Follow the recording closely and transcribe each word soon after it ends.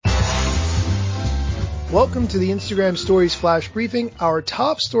Welcome to the Instagram Stories Flash Briefing. Our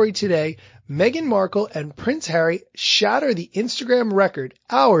top story today, Meghan Markle and Prince Harry shatter the Instagram record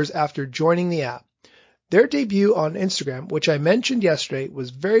hours after joining the app. Their debut on Instagram, which I mentioned yesterday, was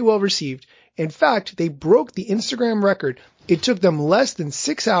very well received. In fact, they broke the Instagram record. It took them less than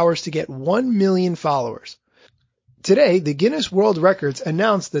 6 hours to get 1 million followers. Today, the Guinness World Records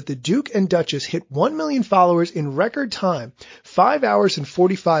announced that the Duke and Duchess hit 1 million followers in record time, 5 hours and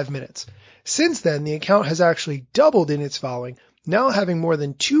 45 minutes. Since then, the account has actually doubled in its following, now having more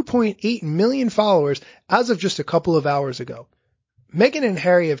than 2.8 million followers as of just a couple of hours ago. Meghan and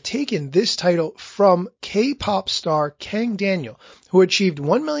Harry have taken this title from K-pop star Kang Daniel, who achieved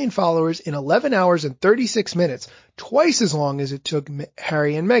 1 million followers in 11 hours and 36 minutes, twice as long as it took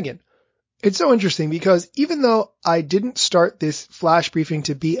Harry and Meghan. It's so interesting because even though I didn't start this flash briefing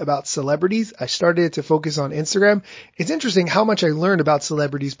to be about celebrities, I started it to focus on Instagram. It's interesting how much I learned about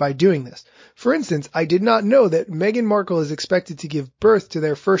celebrities by doing this. For instance, I did not know that Meghan Markle is expected to give birth to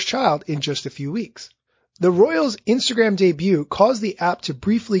their first child in just a few weeks. The royals' Instagram debut caused the app to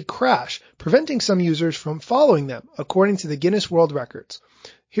briefly crash, preventing some users from following them, according to the Guinness World Records.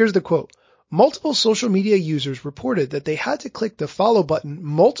 Here's the quote. Multiple social media users reported that they had to click the follow button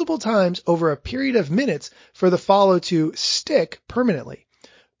multiple times over a period of minutes for the follow to stick permanently.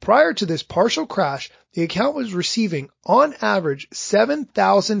 Prior to this partial crash, the account was receiving, on average,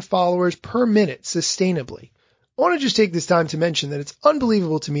 7,000 followers per minute sustainably. I want to just take this time to mention that it's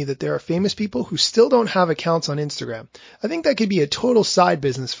unbelievable to me that there are famous people who still don't have accounts on Instagram. I think that could be a total side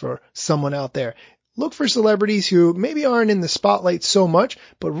business for someone out there. Look for celebrities who maybe aren't in the spotlight so much,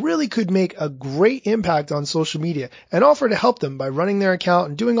 but really could make a great impact on social media and offer to help them by running their account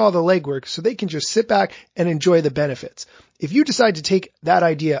and doing all the legwork so they can just sit back and enjoy the benefits. If you decide to take that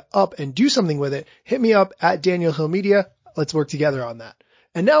idea up and do something with it, hit me up at Daniel Hill Media. Let's work together on that.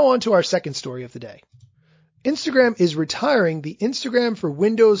 And now on to our second story of the day. Instagram is retiring the Instagram for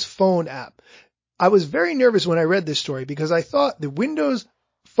Windows Phone app. I was very nervous when I read this story because I thought the Windows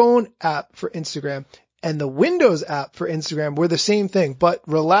Phone app for Instagram and the Windows app for Instagram were the same thing, but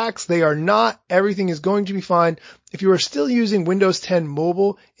relax, they are not. Everything is going to be fine. If you are still using Windows 10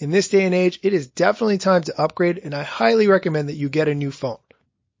 mobile in this day and age, it is definitely time to upgrade, and I highly recommend that you get a new phone.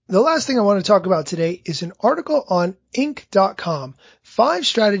 The last thing I want to talk about today is an article on Inc.com, 5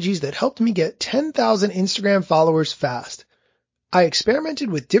 strategies that helped me get 10,000 Instagram followers fast. I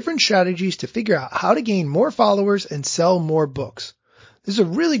experimented with different strategies to figure out how to gain more followers and sell more books. This is a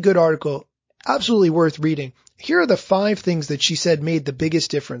really good article, absolutely worth reading. Here are the 5 things that she said made the biggest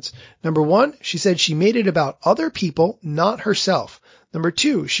difference. Number 1, she said she made it about other people, not herself. Number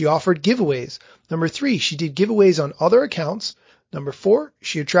 2, she offered giveaways. Number 3, she did giveaways on other accounts. Number 4,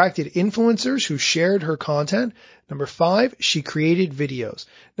 she attracted influencers who shared her content. Number 5, she created videos.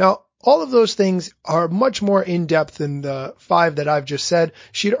 Now, all of those things are much more in-depth than the 5 that I've just said.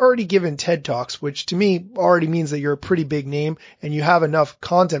 She had already given TED Talks, which to me already means that you're a pretty big name and you have enough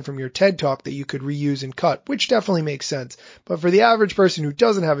content from your TED Talk that you could reuse and cut, which definitely makes sense. But for the average person who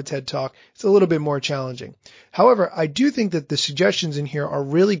doesn't have a TED Talk, it's a little bit more challenging. However, I do think that the suggestions in here are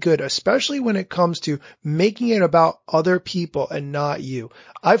really good, especially when it comes to making it about other people and not you.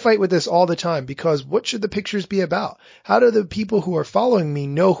 I fight with this all the time because what should the pictures be about? How do the people who are following me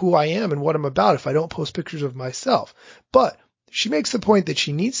know who I am and what I'm about if I don't post pictures of myself? But she makes the point that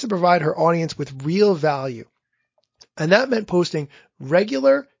she needs to provide her audience with real value. And that meant posting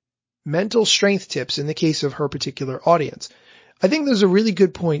regular mental strength tips in the case of her particular audience. I think there's a really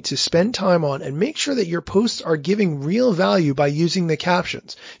good point to spend time on and make sure that your posts are giving real value by using the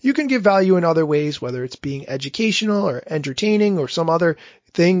captions. You can give value in other ways, whether it's being educational or entertaining or some other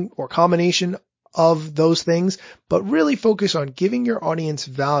thing or combination of those things, but really focus on giving your audience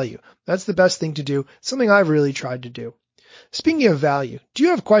value. That's the best thing to do, something I've really tried to do. Speaking of value, do you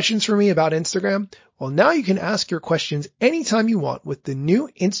have questions for me about Instagram? Well, now you can ask your questions anytime you want with the new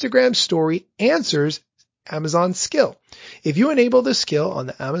Instagram Story Answers Amazon skill. If you enable the skill on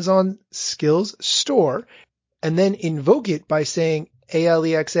the Amazon Skills store and then invoke it by saying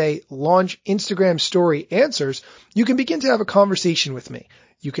Alexa launch Instagram Story Answers, you can begin to have a conversation with me.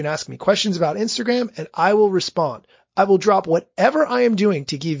 You can ask me questions about Instagram and I will respond. I will drop whatever I am doing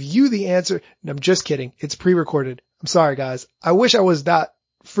to give you the answer. And I'm just kidding. It's pre-recorded. I'm sorry, guys. I wish I was that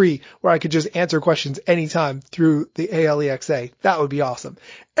free where I could just answer questions anytime through the Alexa. That would be awesome.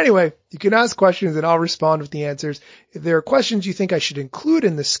 Anyway, you can ask questions and I'll respond with the answers. If there are questions you think I should include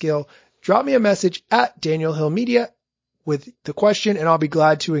in the skill, drop me a message at Daniel Hill Media with the question and I'll be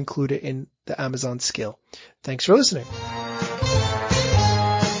glad to include it in the Amazon skill. Thanks for listening.